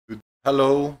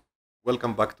Hello,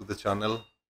 welcome back to the channel.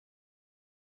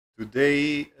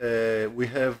 Today we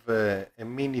have a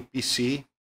mini PC.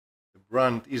 The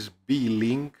brand is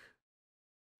Beelink.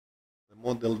 The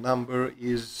model number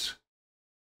is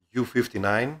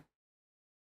U59,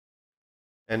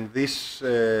 and this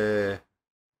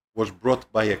was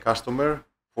brought by a customer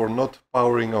for not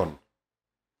powering on.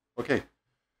 Okay,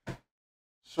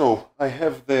 so I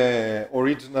have the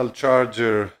original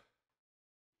charger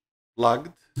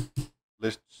plugged.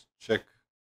 Let's check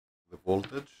the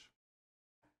voltage.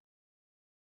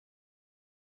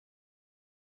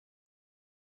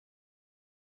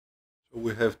 So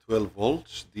we have 12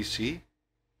 volts DC.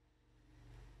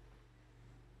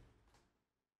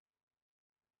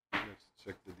 Let's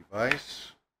check the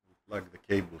device. We plug the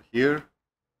cable here.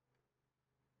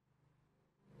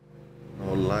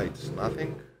 No lights,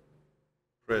 nothing.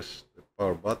 Press the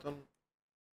power button.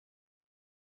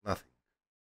 Nothing.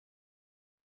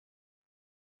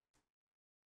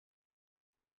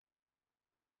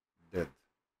 Dead.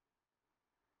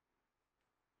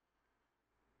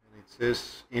 And it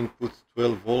says input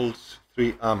 12 volts,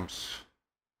 3 amps.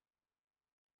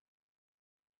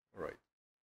 Alright.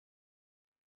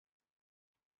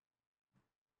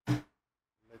 Let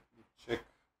me check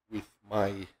with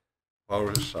my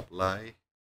power supply.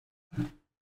 Okay.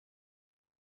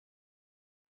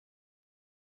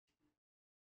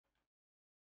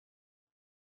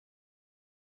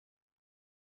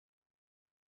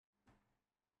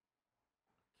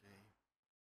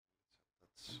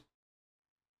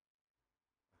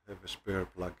 I have a spare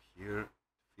plug here.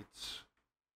 Fits.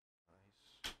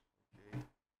 Nice. Okay.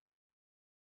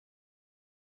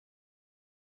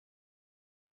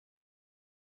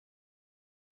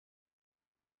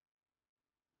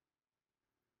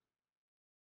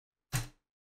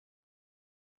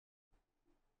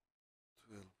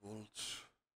 Volts.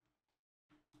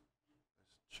 Let's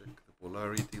check the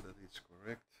polarity that it's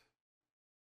correct.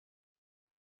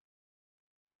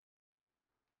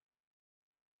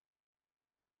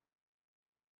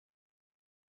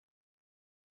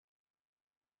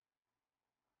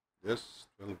 Yes,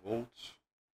 12 volts.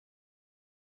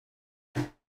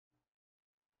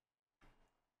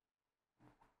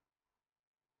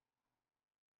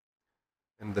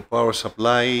 And the power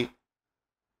supply,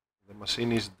 the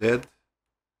machine is dead,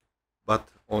 but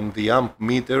on the amp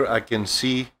meter I can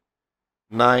see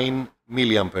 9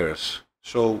 milliamperes.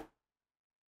 So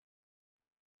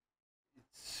it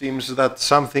seems that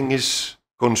something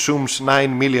consumes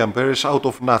 9 milliamperes out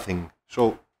of nothing.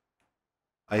 So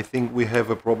I think we have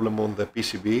a problem on the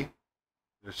PCB.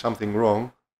 There's something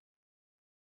wrong.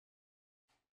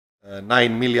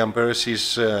 9 milliamperes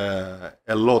is a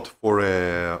lot for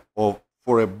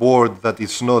a board that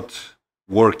is not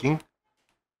working.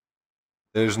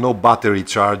 There is no battery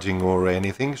charging or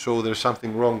anything, so there's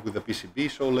something wrong with the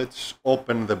PCB. So let's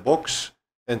open the box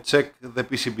and check the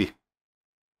PCB.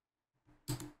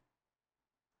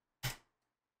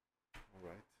 All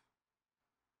right.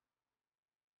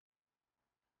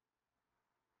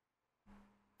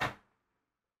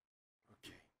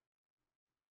 Okay.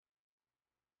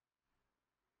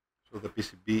 So the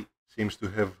PCB seems to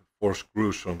have 4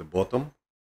 screws on the bottom.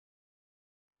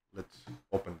 Let's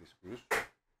open the screws.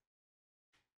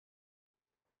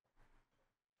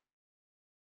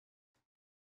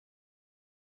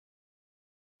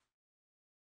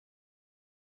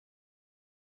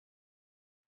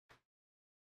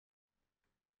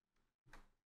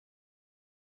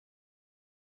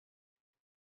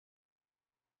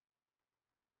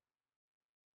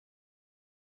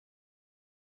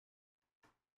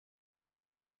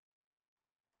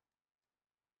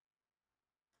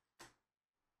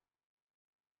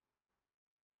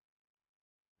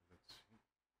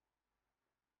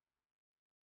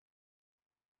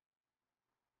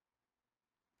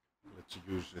 Let's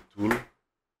use a tool.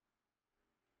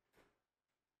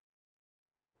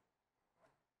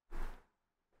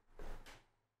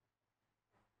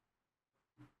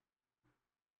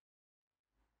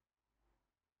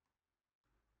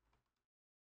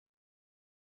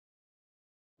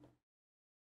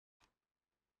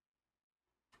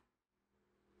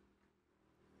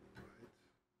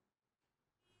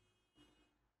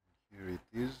 Here it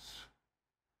is.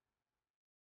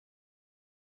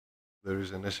 There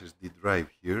is an SSD drive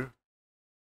here,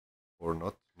 or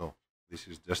not? No, this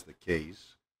is just the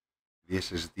case. The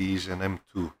SSD is an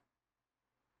M2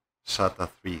 SATA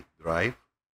 3 drive.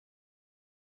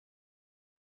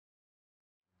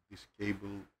 This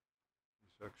cable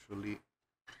is actually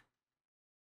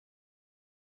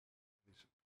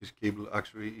this cable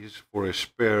actually is for a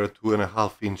spare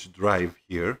 2.5-inch drive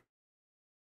here.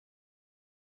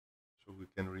 So So we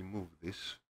can remove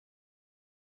this.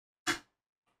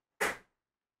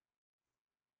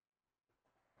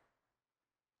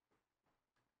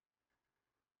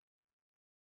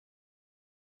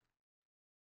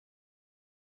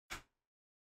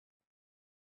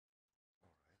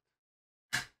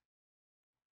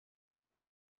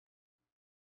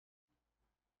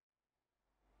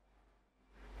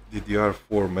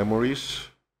 DDR4 memories,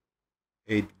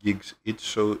 8 gigs each,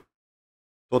 so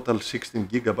total 16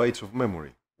 gigabytes of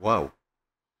memory. Wow.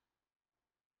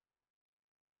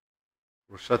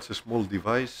 For such a small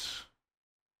device,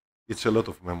 it's a lot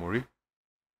of memory.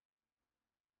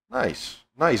 Nice,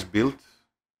 nice build.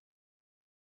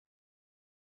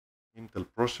 Intel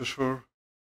processor,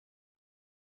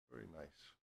 very nice.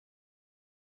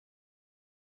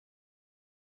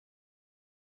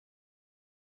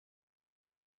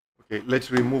 Okay,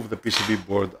 let's remove the PCB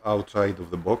board outside of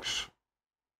the box.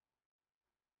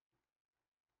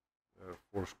 There are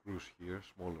 4 screws here,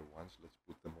 smaller ones. Let's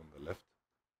put them on the left.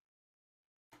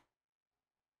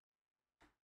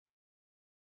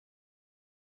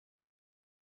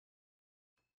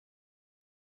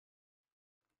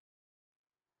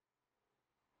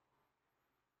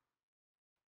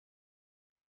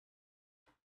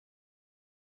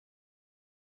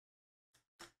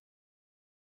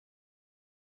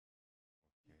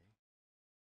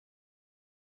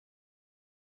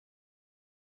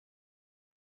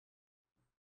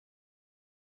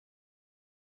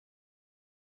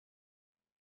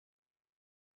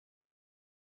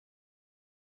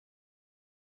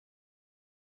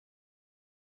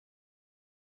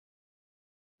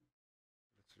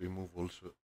 Let's remove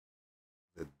also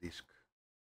the disk.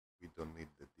 We don't need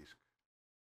the disk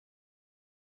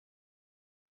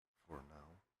for now.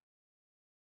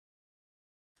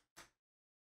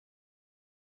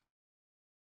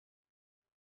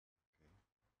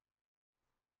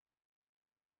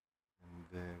 And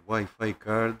the Wi-Fi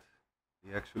card,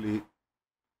 they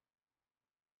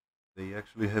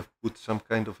actually have put some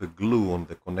kind of a glue on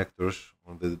the connectors,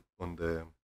 on the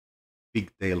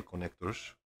pigtail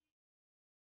connectors.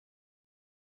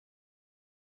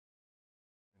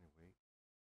 Anyway,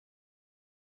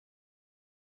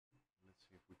 let's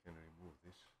see if we can remove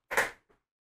this.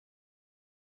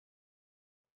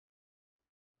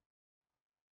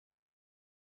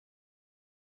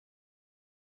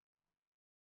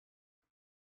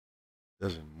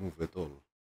 Doesn't move at all.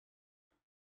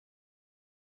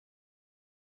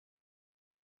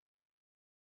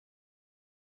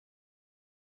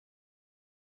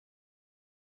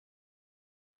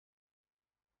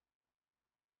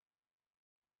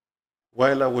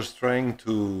 While I was trying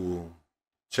to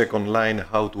check online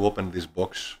how to open this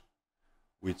box,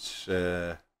 which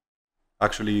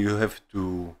actually you have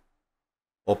to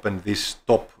open this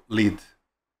top lid,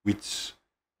 which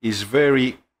is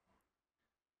very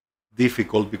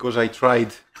difficult because I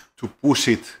tried to push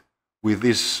it with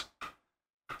this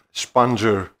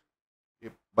sponger,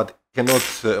 but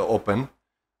cannot open.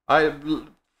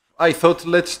 I thought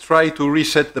let's try to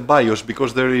reset the BIOS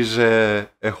because there is a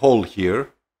hole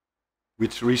here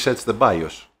which resets the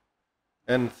BIOS.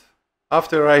 And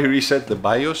after I reset the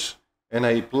BIOS and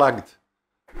I plugged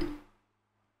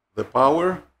the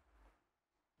power,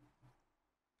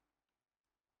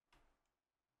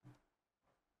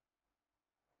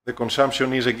 the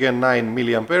consumption is again 9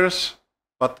 milliamperes,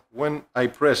 but when I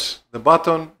press the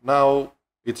button, now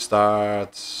it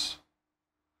starts.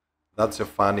 That's a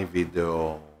funny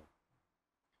video.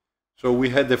 So we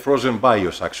had the frozen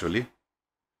BIOS actually,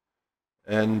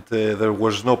 and there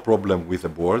was no problem with the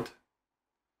board.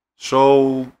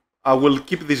 So I will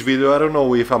keep this video. I don't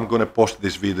know if I'm gonna post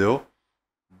this video,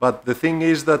 but the thing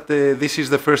is that this is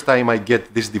the first time I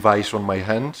get this device on my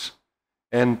hands,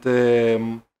 and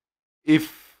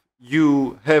if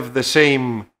you have the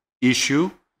same issue,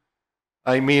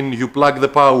 I mean you plug the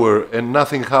power and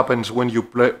nothing happens when you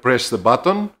press the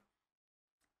button,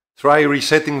 try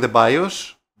resetting the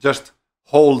BIOS. Just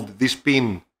hold this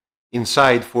pin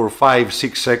inside for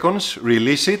 5-6 seconds,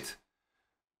 release it,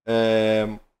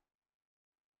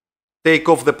 take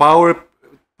off the power,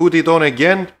 put it on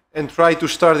again and try to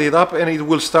start it up and it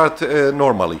will start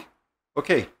normally.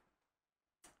 Okay,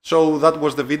 so that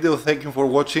was the video. Thank you for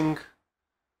watching.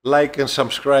 Like and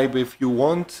subscribe if you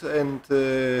want, and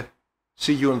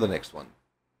see you on the next one.